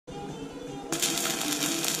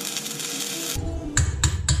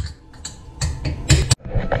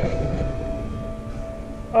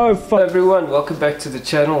Hello everyone, welcome back to the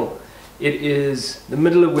channel. It is the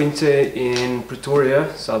middle of winter in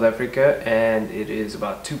Pretoria, South Africa, and it is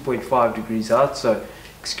about 2.5 degrees out, so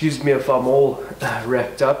excuse me if I'm all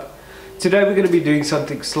wrapped up. Today we're going to be doing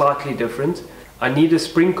something slightly different. I need a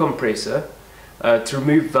spring compressor to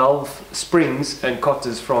remove valve springs and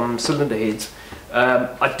cotters from cylinder heads.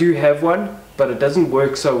 I do have one, but it doesn't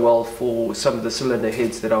work so well for some of the cylinder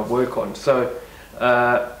heads that I work on, so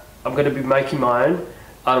I'm going to be making my own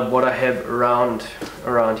out of what I have around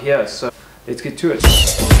here. So let's get to it.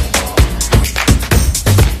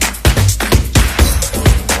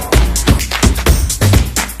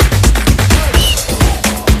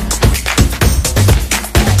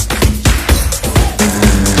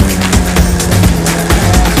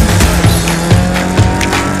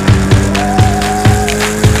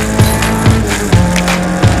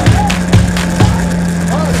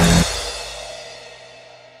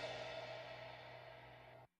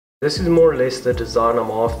 This is more or less the design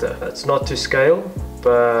I'm after. It's not to scale,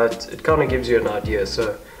 but it kind of gives you an idea.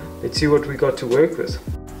 So let's see what we got to work with.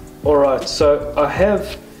 Alright, so I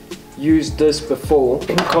have used this before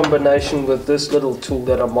in combination with this little tool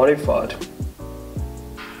that I modified.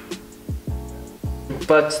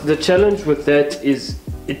 But the challenge with that is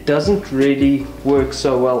it doesn't really work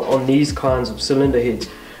so well on these kinds of cylinder heads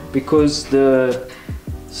because the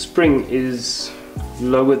spring is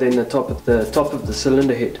lower than the top of the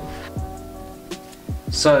cylinder head,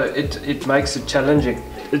 so it makes it challenging.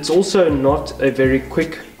 It's also not a very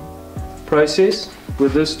quick process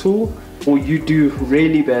with this tool, or you do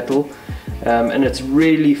really battle, and it's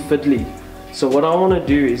really fiddly. So what I want to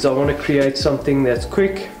do is I want to create something that's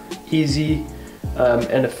quick, easy,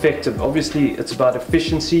 and effective. Obviously it's about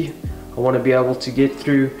efficiency. I want to be able to get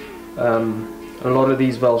through a lot of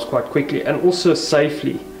these valves quite quickly and also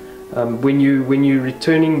safely. When you're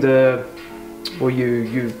returning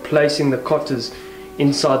you're placing the cotters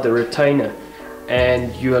inside the retainer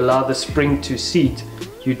and you allow the spring to seat,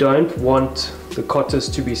 you don't want the cotters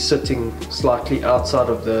to be sitting slightly outside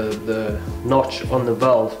of the notch on the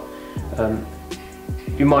valve.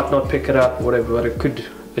 You might not pick it up, whatever, but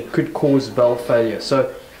it could cause valve failure.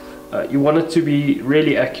 So you want it to be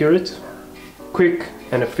really accurate, quick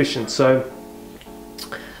and efficient. So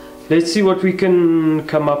let's see what we can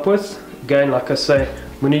come up with. Again, like I say,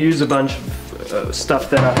 I'm going to use a bunch of stuff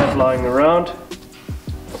that I have lying around.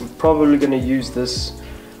 I'm probably going to use this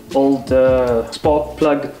old spark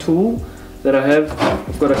plug tool that I have.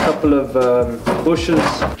 I've got a couple of bushes.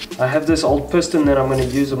 I have this old piston that I'm going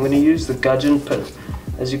to use. I'm going to use the gudgeon pin.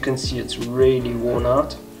 As you can see, it's really worn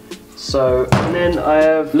out. So, and then I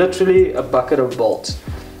have literally a bucket of bolts.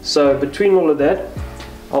 So between all of that,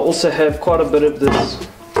 I also have quite a bit of this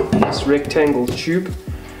rectangle tube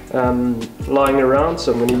lying around,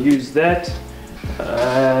 so I'm going to use that,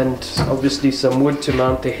 and obviously some wood to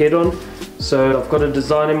mount the head on. So I've got a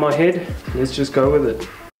design in my head, let's just go with it.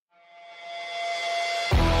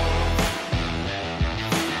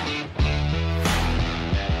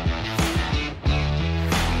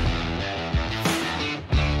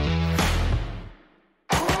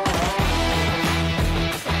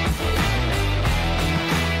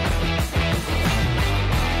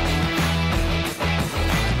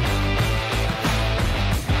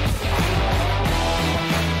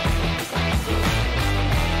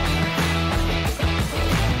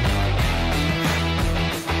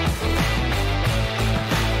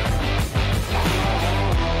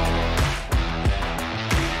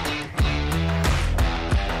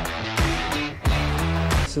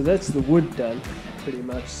 So that's the wood done pretty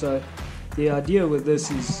much. So the idea with this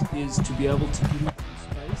is to be able to give me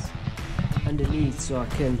some space underneath so I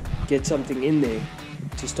can get something in there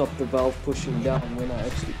to stop the valve pushing down when I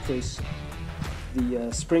actually press the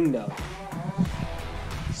spring down.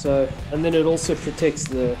 So, and then it also protects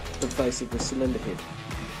the face of the cylinder head.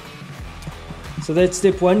 So that's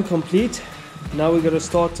step one complete. Now we're going to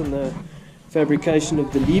start on the fabrication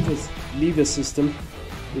of the lever system,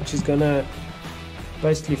 which is going to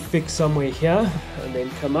basically fix somewhere here and then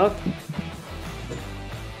come up,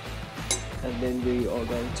 and then we are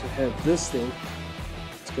going to have this thing.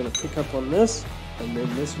 It's going to pick up on this, and then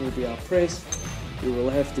this will be our press. We will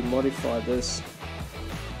have to modify this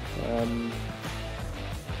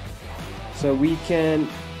so we can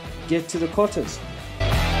get to the cotters.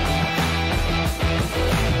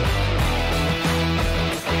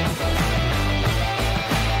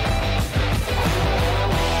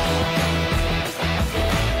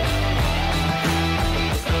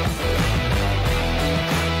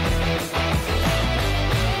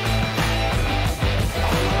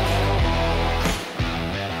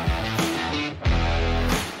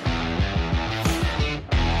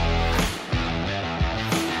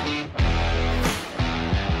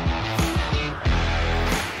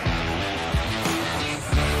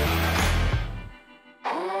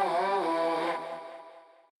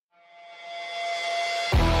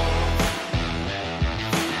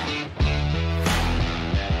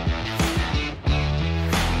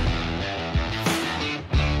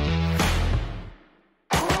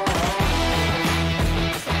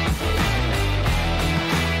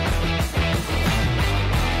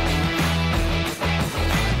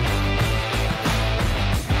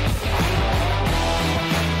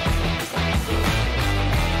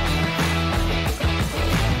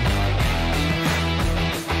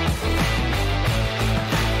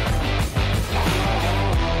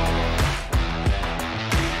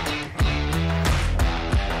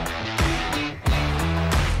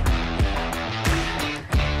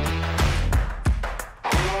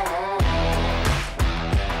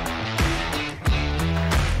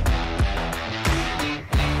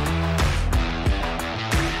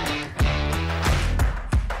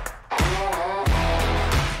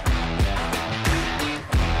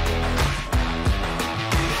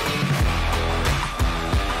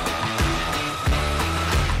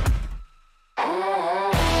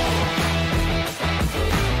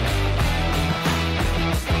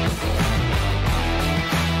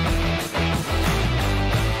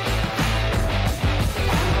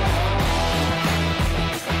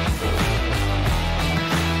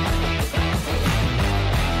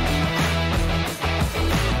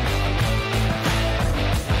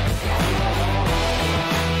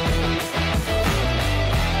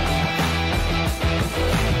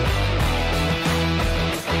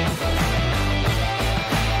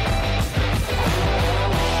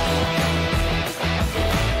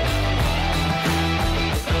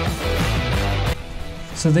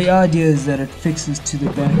 So the idea is that it fixes to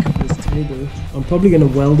the back of this table. I'm probably going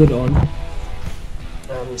to weld it on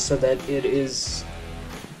so that it is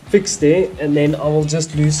fixed there, and then I will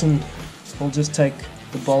just I'll just take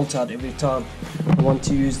the bolt out every time I want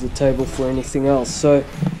to use the table for anything else. So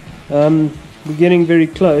we're getting very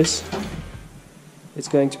close. It's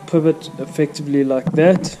going to pivot effectively like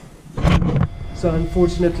that. So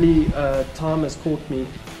unfortunately time has caught me.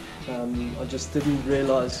 I just didn't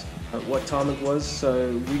realize what time it was, so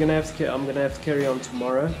I'm gonna have to carry on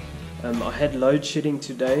tomorrow. I had load shedding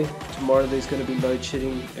today. Tomorrow there's going to be load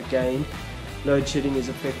shedding again. Load shedding is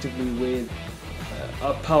effectively where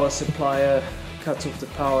our power supplier cuts off the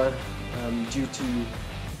power due to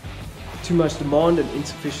too much demand and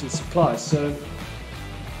insufficient supply. So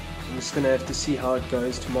I'm just going to have to see how it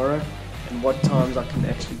goes tomorrow and what times I can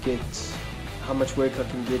actually get, how much work I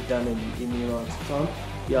can get done in the amount of time.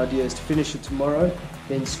 The idea is to finish it tomorrow,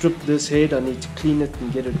 then strip this head. I need to clean it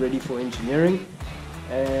and get it ready for engineering.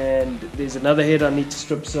 And there's another head I need to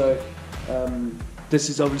strip, so this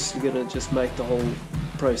is obviously going to just make the whole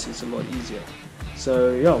process a lot easier.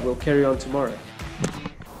 So yeah, we'll carry on tomorrow.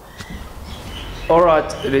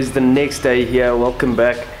 Alright, it is the next day here. Welcome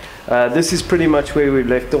back. This is pretty much where we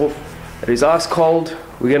left off. It is ice cold.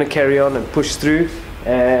 We're going to carry on and push through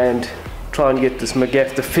and try and get this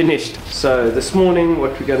McGaffer finished. So this morning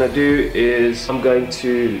what we're going to do is I'm going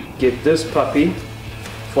to get this puppy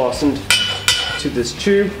fastened to this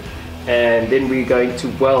tube, and then we're going to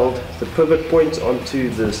weld the pivot points onto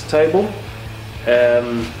this table.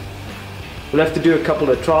 We'll have to do a couple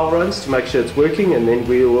of trial runs to make sure it's working, and then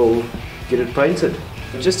we will get it painted.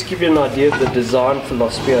 Just to give you an idea of the design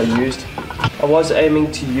philosophy I used, I was aiming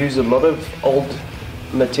to use a lot of old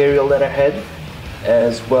material that I had,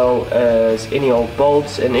 as well as any old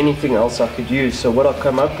bolts and anything else I could use. So what I've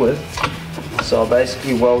come up with, so I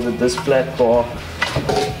basically welded this flat bar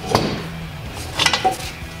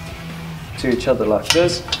to each other like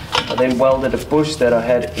this. I then welded a bush that I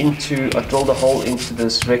had I drilled a hole into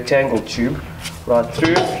this rectangle tube right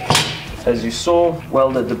through, as you saw,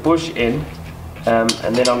 welded the bush in, and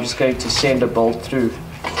then I'm just going to send a bolt through,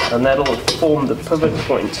 and that'll form the pivot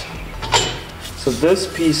point. So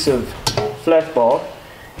this piece of flat bar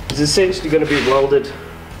is essentially going to be welded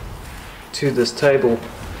to this table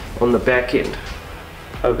on the back end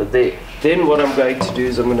over there. Then what I'm going to do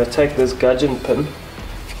is I'm going to take this gudgeon pin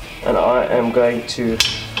and I am going to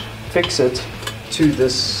fix it to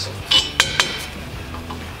this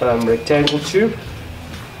rectangle tube.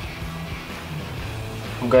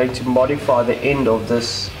 I'm going to modify the end of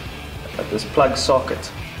this plug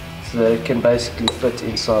socket so that it can basically fit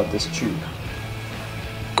inside this tube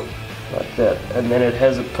like that, and then it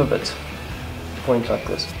has a pivot point like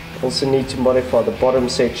this. Also need to modify the bottom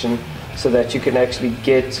section so that you can actually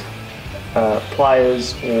get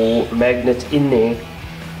pliers or magnet in there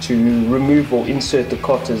to remove or insert the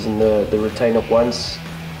cotters in the retainer once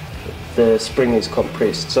the spring is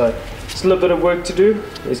compressed. So it's a little bit of work to do.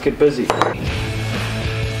 Let's get busy.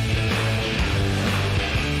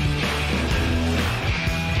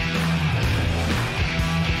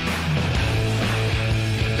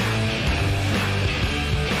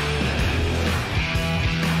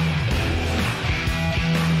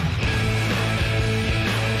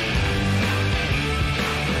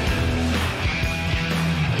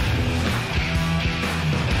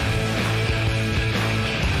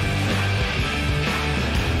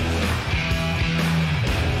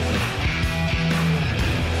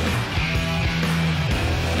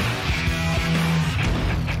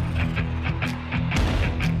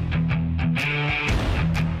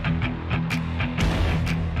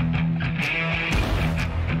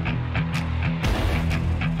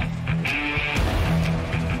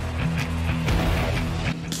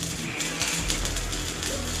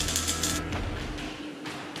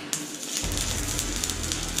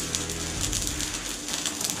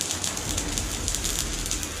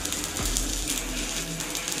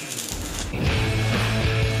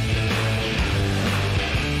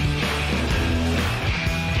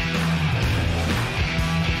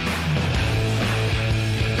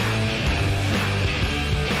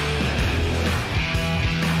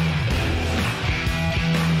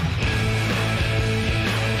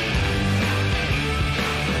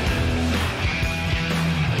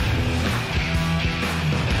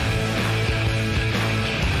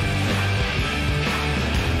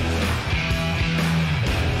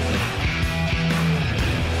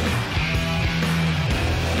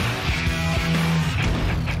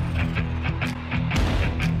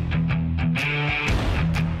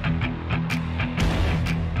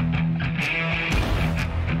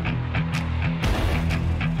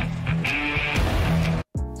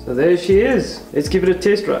 So there she is. Let's give it a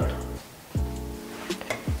test run.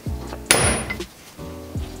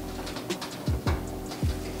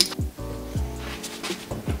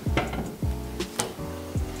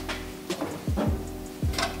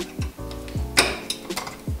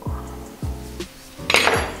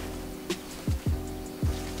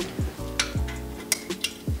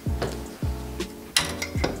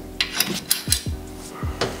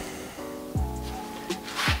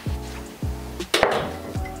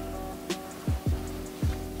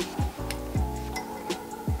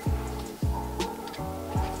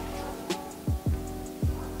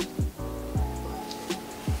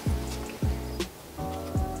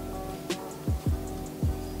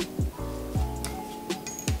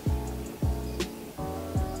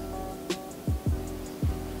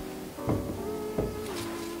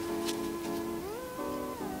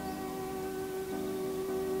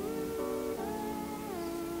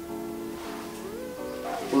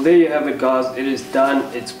 Well, there you have it, guys. It is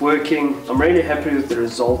done. It's working. I'm really happy with the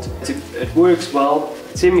result. It works well.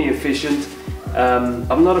 It's semi-efficient.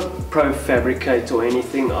 I'm not a pro fabricate or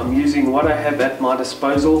anything. I'm using what I have at my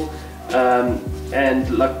disposal. And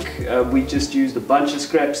we just used a bunch of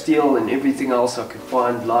scrap steel and everything else I could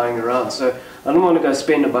find lying around. So I don't want to go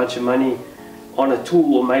spend a bunch of money on a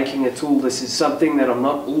tool or making a tool. This is something that I'm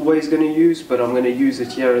not always going to use, but I'm going to use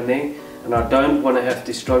it here and there. And I don't want to have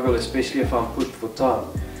to struggle, especially if I'm pushed for time.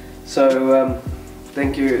 So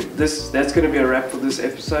thank you. That's going to be a wrap for this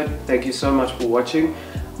episode. Thank you so much for watching.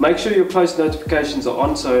 Make sure your post notifications are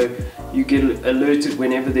on so you get alerted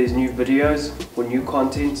whenever there's new videos or new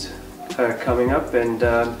content coming up. And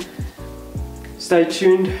stay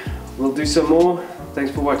tuned. We'll do some more.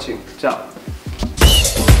 Thanks for watching. Ciao.